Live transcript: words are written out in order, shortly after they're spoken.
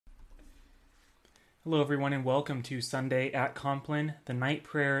Hello, everyone, and welcome to Sunday at Compline, the night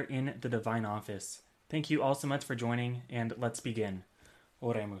prayer in the Divine Office. Thank you all so much for joining, and let's begin.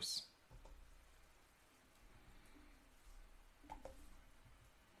 Oremus.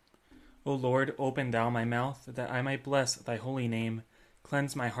 O Lord, open thou my mouth, that I might bless thy holy name.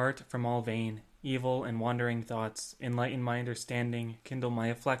 Cleanse my heart from all vain, evil, and wandering thoughts. Enlighten my understanding, kindle my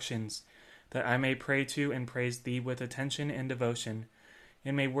afflictions, that I may pray to and praise thee with attention and devotion,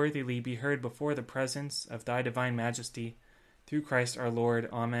 and may worthily be heard before the presence of thy divine majesty. Through Christ our Lord.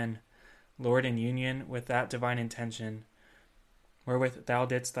 Amen. Lord, in union with that divine intention, wherewith thou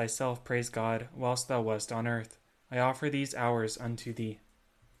didst thyself praise God whilst thou wast on earth, I offer these hours unto thee.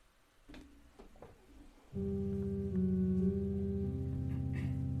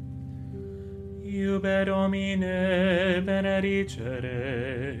 Iube Domine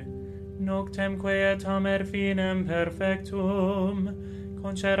benedicere, noctemque et tamer finem perfectum,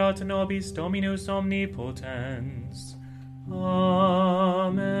 concerat nobis Dominus omnipotens.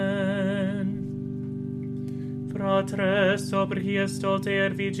 Amen. Fratres sobri stolte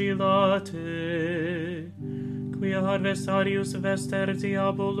vigilate, quia adversarius vester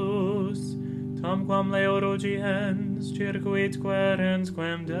diabolus, tamquam leo rugiens, circuit querens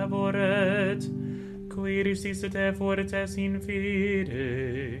quem devoret, qui resistet fortes in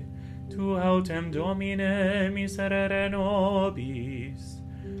fide, tu autem Domine miserere nobis.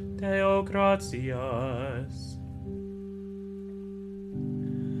 Deo gratias.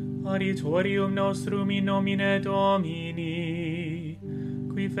 Aditorium nostrum in nomine Domini,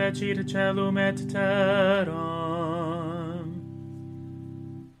 qui fecit celum et terram.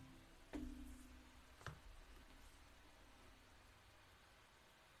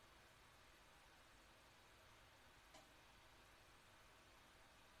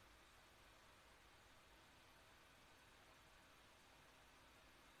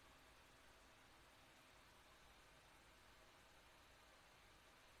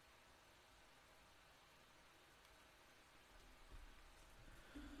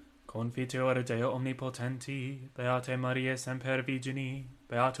 Confiteor Deo omnipotenti, Beate Mariae semper Virgini,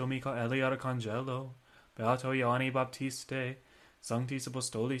 Beato Michaeli Arcangelo, Beato Ioanni Baptiste, Sanctis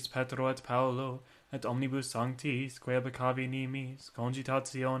Apostolis Petro et Paulo, et omnibus sanctis, quae peccavi nimis,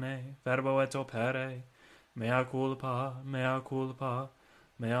 cogitatione, verbo et opere, mea culpa, mea culpa,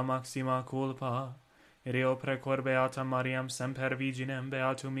 mea maxima culpa, ideo precor Beatam Mariam semper Virginem,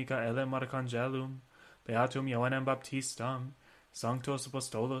 Beatum Michaelem Arcangelum, Beatum Ioannem Baptistam, Sanctos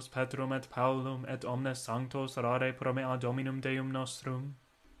Apostolos Petrum et Paulum et omnes sanctos rare pro mea Dominum Deum nostrum.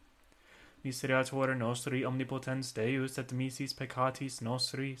 Miseriator nostri omnipotens Deus et missis peccatis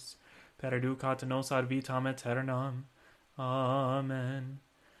nostris, perducat nos ad vitam aeternam. Amen.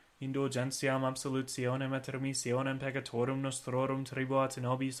 Indulgentiam absolutionem et remissionem peccatorum nostrorum tribuat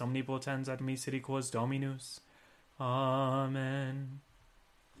nobis omnipotens et misericors Dominus. Amen.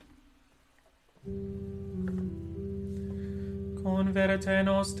 Converte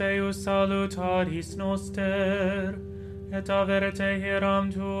nos Deus salutaris noster, et averte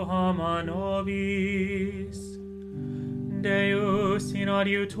hiram tuam a nobis. Deus in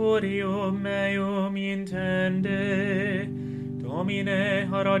adiutorium meum intende, Domine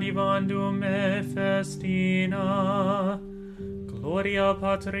haradivandum me festina. Gloria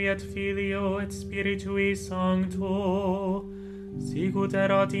Patri et Filio et Spiritui Sancto, sicut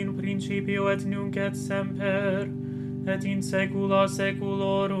erat in principio et nunc et semper, et in saecula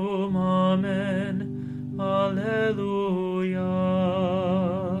saeculorum. Amen. Alleluia.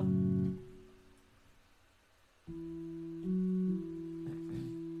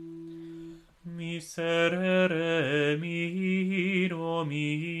 Miserere mi,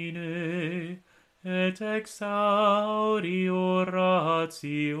 Domine, et exaudi orationem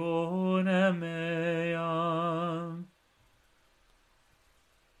meam.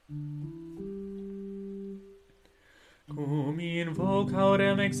 Cum in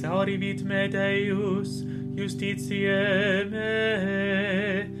vocaurem exaudivit me Deus, justitiae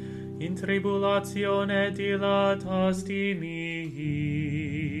me, in tribulatione dilatasti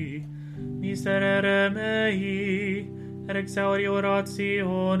mihi. Miserere mei, et exaudi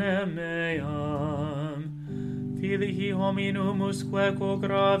orationem meam. Filii hominum usque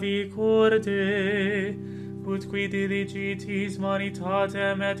gravi corde, ut qui diligitis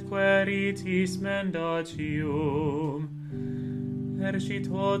vanitatem et queritis mendacium.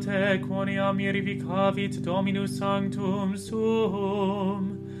 Ercitote quoniam irrevocavit Dominus sanctum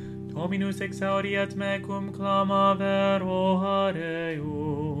suum, Dominus exaudiet mecum clamavero ad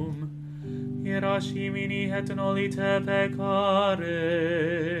eum. Irascimini et nolite peccare,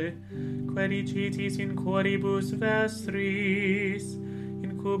 quedicitis in coribus vestris,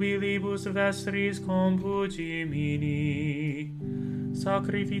 in succubilibus vestris compugimini,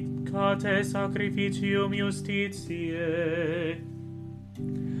 sacrificate sacrificium justitiae,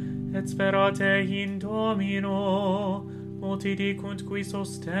 et sperate in Domino, multi dicunt qui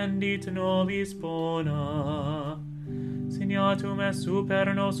sostendit nobis bona. Signatum est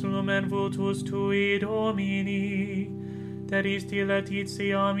super nos lumen vultus tui, Domini, dedisti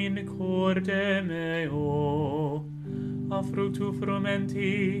letitiam in corde meo, a fructu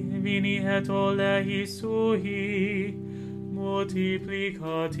frumenti vini et olei sui,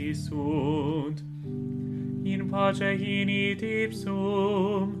 multiplicati sunt. In pace init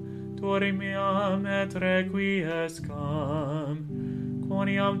ipsum, dormiam et requiescam,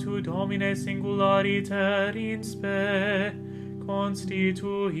 quoniam tu, Domine, singulariter in spe,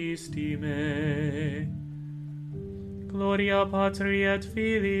 constituisti me. Gloria Patri et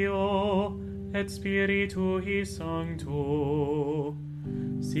Filio, et Spiritui Sancto,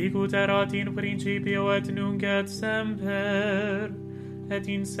 sicut erat in principio et nunc et semper, et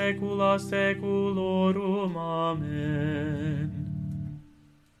in saecula saeculorum. Amen.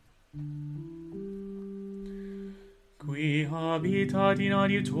 Qui habitat in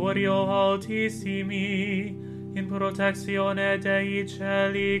adiutorio altissimi, in protectione Dei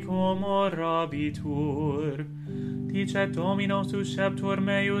celi comorabitur, dicet Domino susceptor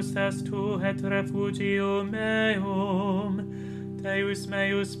meus est tu et refugium meum, Deus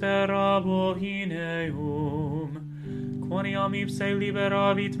meus sperabo in eum, quoniam ipse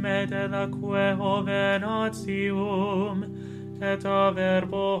liberavit me de laqueo venatium, et a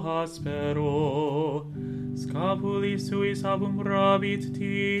verbo aspero, scapulis suis abumbrabit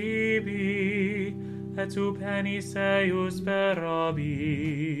tibi, et tu penis eius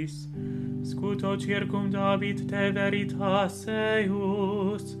perabis, scuto circumdabit te veritas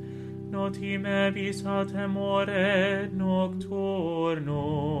eius, notimebis a temore nocturno,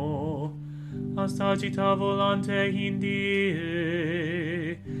 astagita volante in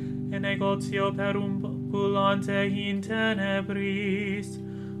die, e negotio perambulante in tenebris,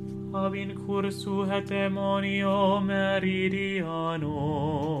 ab in cursu et demonio meridiano,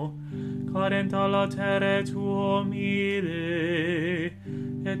 cadent a latere tuo mille,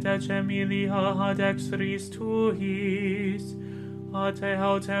 et ecce milia ad extris tuis, a te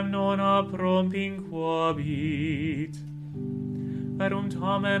autem non apprompinquabit. Verum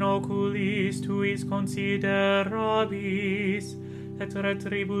tamen oculis tuis considerabis, et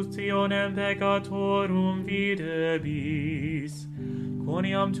retributionem peccatorum videbis,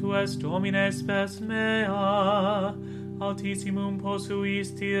 quoniam tu est, Domine, spes mea, altissimum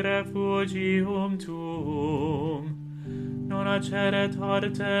posuisti refugium tuum, non acceret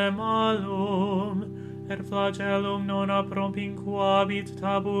arte malum, et flagellum non apprompinquabit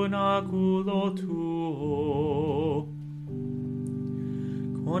tabernaculo tuo.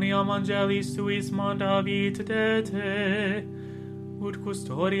 Quoniam angelis tuis mandavit de te, ut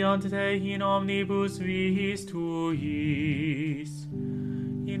custodiant te in omnibus viis tuis,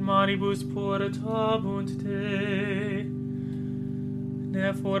 in manibus portabunt te,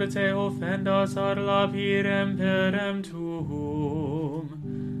 ne forte offendas ad lapirem perem tuum,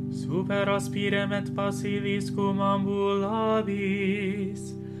 super aspirem et basiliscum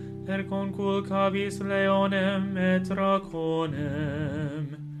ambulabis, per conculcabis leonem et draconem,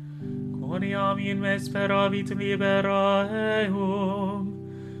 quoniam in me speravit libera eum,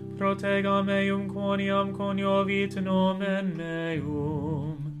 protega meum quoniam coniovit nomen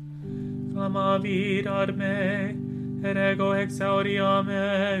meum, clamavit ad me, et ego exaudia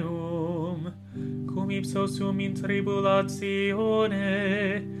meum, cum ipso sum in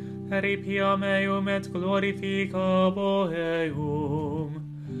tribulatione, eripia meum et glorificabo eum,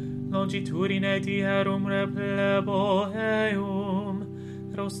 longitudine dierum replebo eum,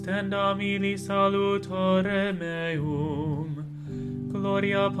 rostenda mili salutare meum,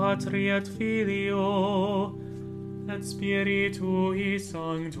 gloria Patri et Filio, et Spiritui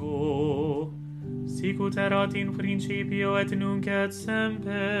Sancto, sicut erat in principio et nunc et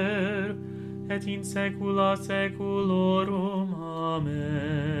semper, et in saecula saeculorum.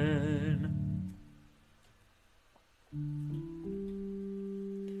 Amen.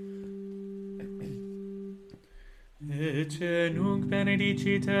 Ecce nunc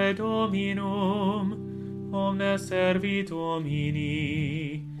benedicite Dominum, omnes servi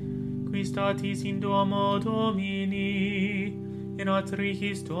Domini, qui statis in domo Domini, in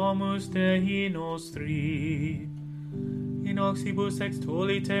atricis domus Dei nostri, in oxibus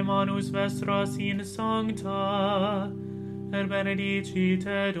extolite manus vestras in sancta, et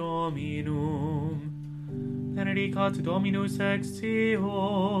benedicite Dominum. Benedicat Dominus ex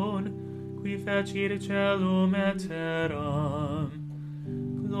Sion, qui fecit celum et terram.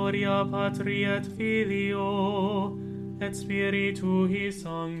 Gloria Patri et Filio, et Spiritui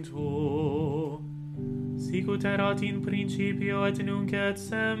Sancto, sicut erat in principio et nunc et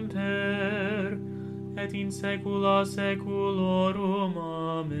semper, et in saecula saeculorum.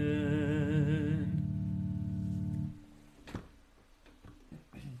 Amen.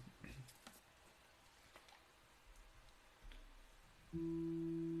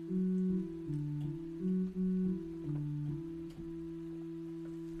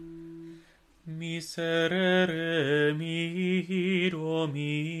 Miserere mihi,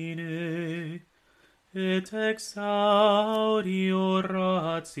 Domine, et exaudi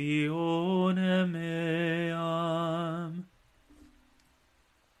orationem meam.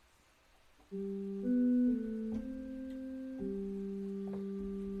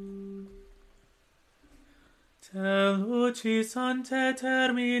 Te lucis ante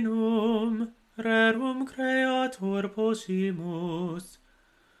terminum, rerum creator poscimus,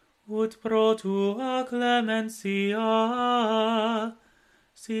 ut pro tua clementia,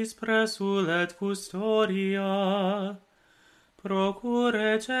 sis presulet custodia,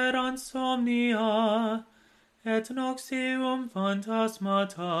 procure cerant somnia, et noxium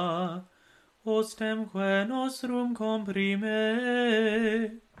phantasmata, ostemque nostrum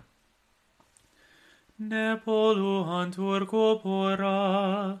comprime. Ne polluantur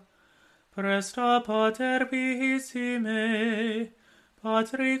corpora, presta pater vihissime,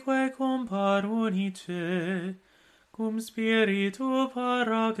 Patrique compar unice, cum spiritu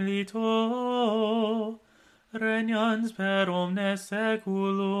paraclito, regnans per omnes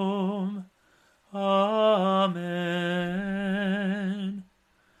saeculum. Amen.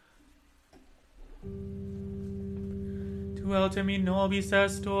 Tu autem in nobis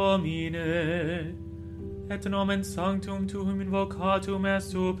est, Domine, et nomen sanctum tuum invocatum est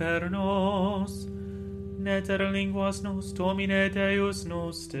super nos, neter linguas nos, Domine Deus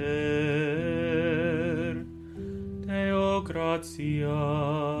noster. Deo gratias.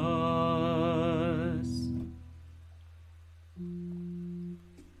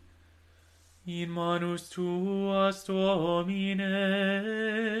 In manus tuas, Domine,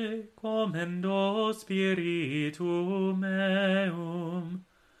 commendo spiritum meum.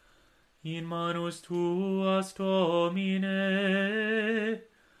 In manus tuas, Domine,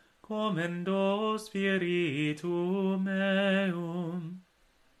 commendo spiritum meum.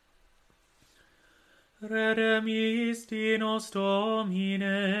 Redemisti nos,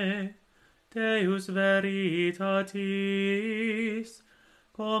 Domine, Deus veritatis,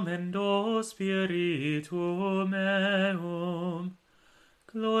 commendo spiritum meum.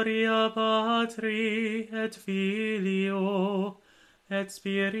 Gloria Patri et Filio et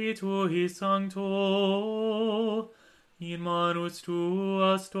Spiritui Sancto, in manus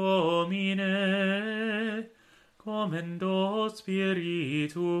tuas, Domine, commendo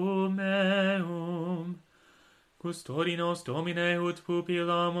spiritum meum. Custodi nos, Domine, ut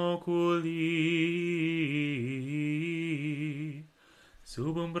pupillam oculi.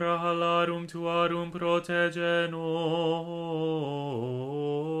 Sub umbra halarum tuarum protege nos.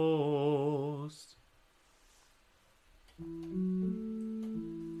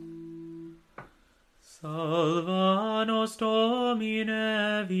 Salva nos,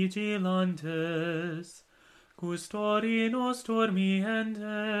 Domine, vigilantes, custodi nos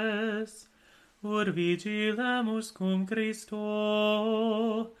dormientes, vigilemus cum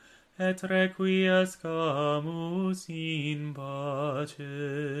Christo, et requiescamus in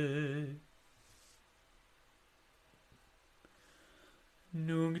pace.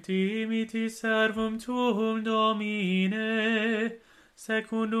 Nunc dimiti servum tuum, Domine,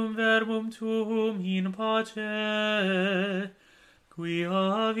 secundum verbum tuum in pace,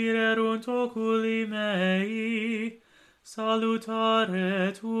 quia viderunt oculi mei,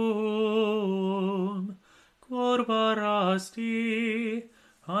 salutare tuum, corporasti,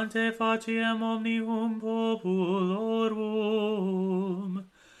 ante faciem omnium populorum,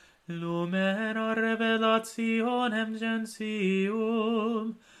 lumena revelationem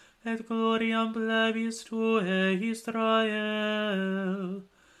gentium, et gloriam plebis tuae Israel.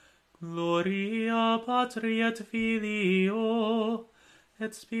 Gloria Patri et Filio,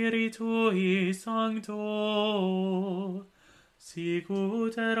 et Spiritui Sancto,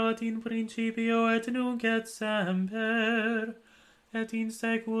 sicut erat in principio et nunc et semper, et in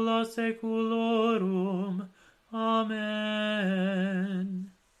saecula saeculorum.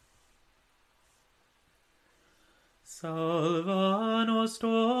 Amen. Salva nos,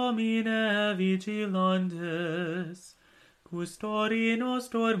 Domine, vigilantes, custodi nos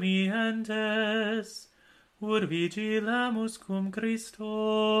dormientes, vigilemus cum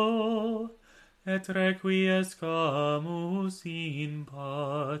Christo, et requiescamus in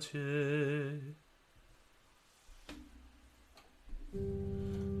pace.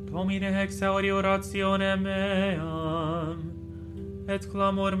 Domine exaudi orationem meam, et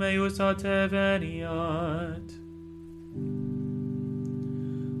clamor meus a te veniat.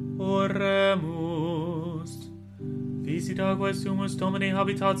 Oremus. Visita quesumus Domini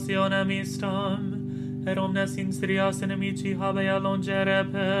habitationem istam, et omnes instrias inimici habea longere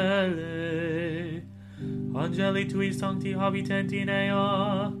pelle. Angeli tui sancti habitent in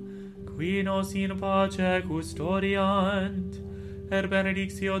ea, qui nos in pace custodiant, et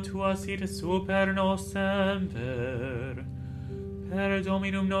benedictio tua sit super nos semper. Per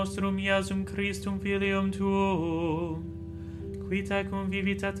Dominum nostrum Iesum Christum Filium tuum, qui tecum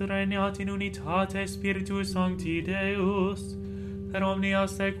vivit et regnat in unitate Spiritus Sancti Deus, per omnia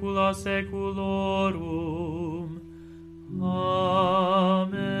saecula saeculorum.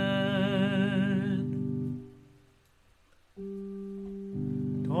 Amen.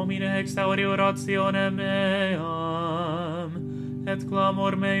 Domine exaudi orationem meam, et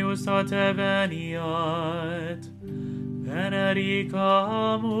clamor meus a te veniat.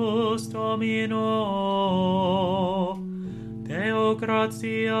 Benedicamus Domino, Deo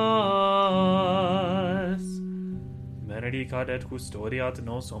gratias. Benedicat et custodiat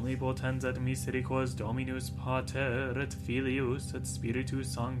nos omnipotens et misericors Dominus Pater et Filius et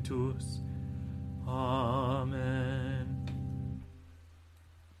Spiritus Sanctus. Amen.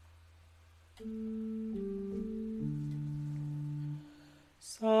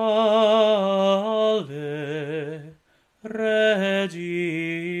 Salve, Regina,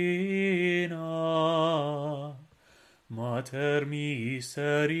 Mater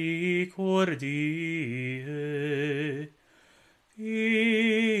misericordiae,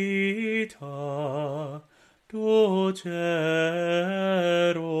 vita docero,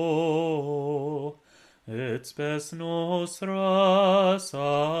 et spes nostra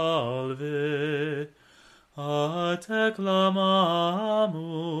salve, a te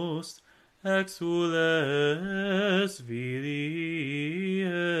clamamus, exules vilieve.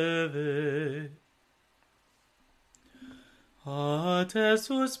 A te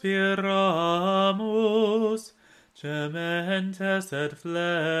suspiramus, gementes et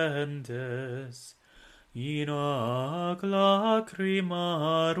flentes, in ac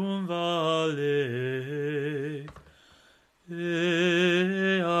lacrimarum vale.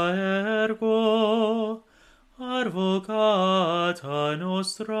 Ea ergo, advocata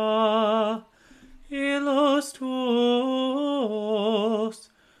nostra, illos tuos,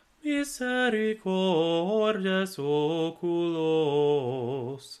 misericordes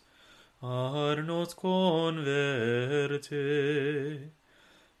oculos, ad nos converte,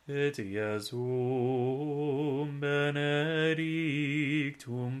 et Iesum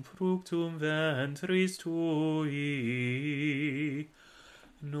benedictum fructum ventris tui,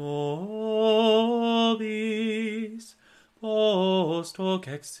 nobis post hoc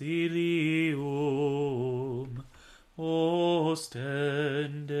exilium ostende.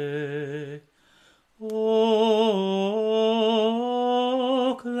 O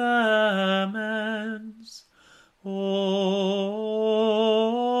clemens, O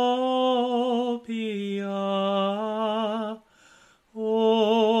pia, O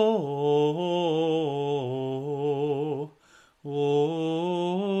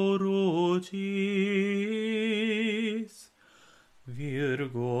rucis,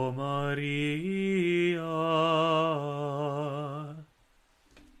 Virgo Maria.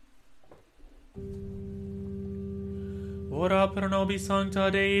 Ora pro nobis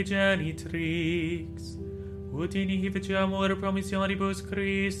sancta Dei genitrix, ut in efficiamur promissionibus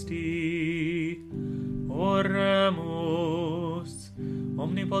Christi. Oremus,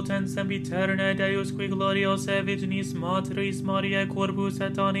 omnipotens sempiterne Deus, qui gloriosae virginis Materis Mariae corpus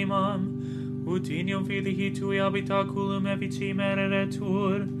et animam, ut inium Filii tui habitaculum efficimere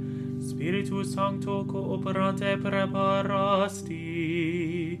Spiritus Sancto cooperante preparasti,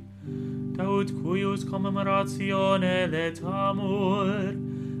 Daud cuius commemoratione letamur,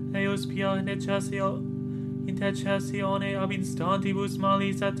 eos pia intercessione ab instantibus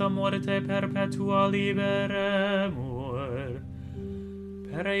malis et a morte perpetua liberemur.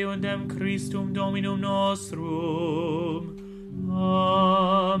 Per eundem Christum Dominum nostrum.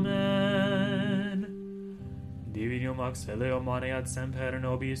 Amen. Divinium auxilio maneat semper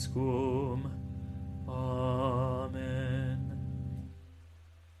nobiscum. Amen.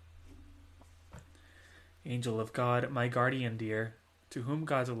 Angel of God, my guardian dear, to whom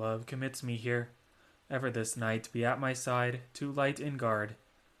God's love commits me here, ever this night be at my side, to light and guard,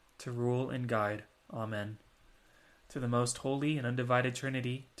 to rule and guide. Amen. to the most holy and undivided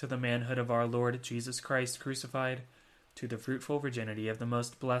Trinity, to the manhood of our Lord Jesus Christ crucified, to the fruitful virginity of the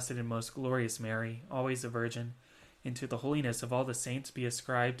most blessed and most glorious Mary, always a virgin, and to the holiness of all the saints be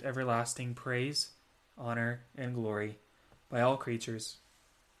ascribed everlasting praise, honor, and glory by all creatures.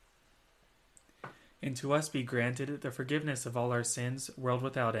 And to us be granted the forgiveness of all our sins, world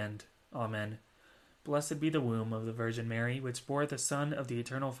without end. Amen. Blessed be the womb of the Virgin Mary, which bore the Son of the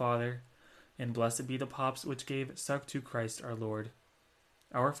Eternal Father, and blessed be the paps which gave suck to Christ our Lord.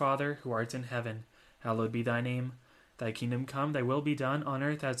 Our Father, who art in heaven, hallowed be thy name. Thy kingdom come, thy will be done, on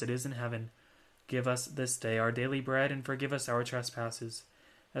earth as it is in heaven. Give us this day our daily bread, and forgive us our trespasses,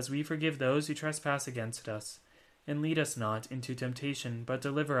 as we forgive those who trespass against us. And lead us not into temptation, but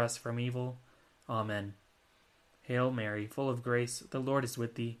deliver us from evil. Amen. Hail Mary, full of grace, the Lord is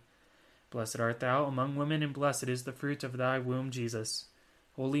with thee. Blessed art thou among women, and blessed is the fruit of thy womb, Jesus.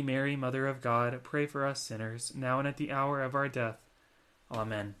 Holy Mary, Mother of God, pray for us sinners, now and at the hour of our death.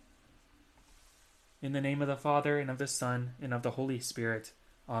 Amen. In the name of the Father, and of the Son, and of the Holy Spirit.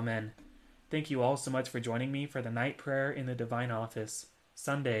 Amen. Thank you all so much for joining me for the night prayer in the Divine Office,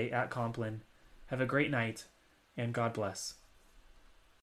 Sunday at Compline. Have a great night, and God bless.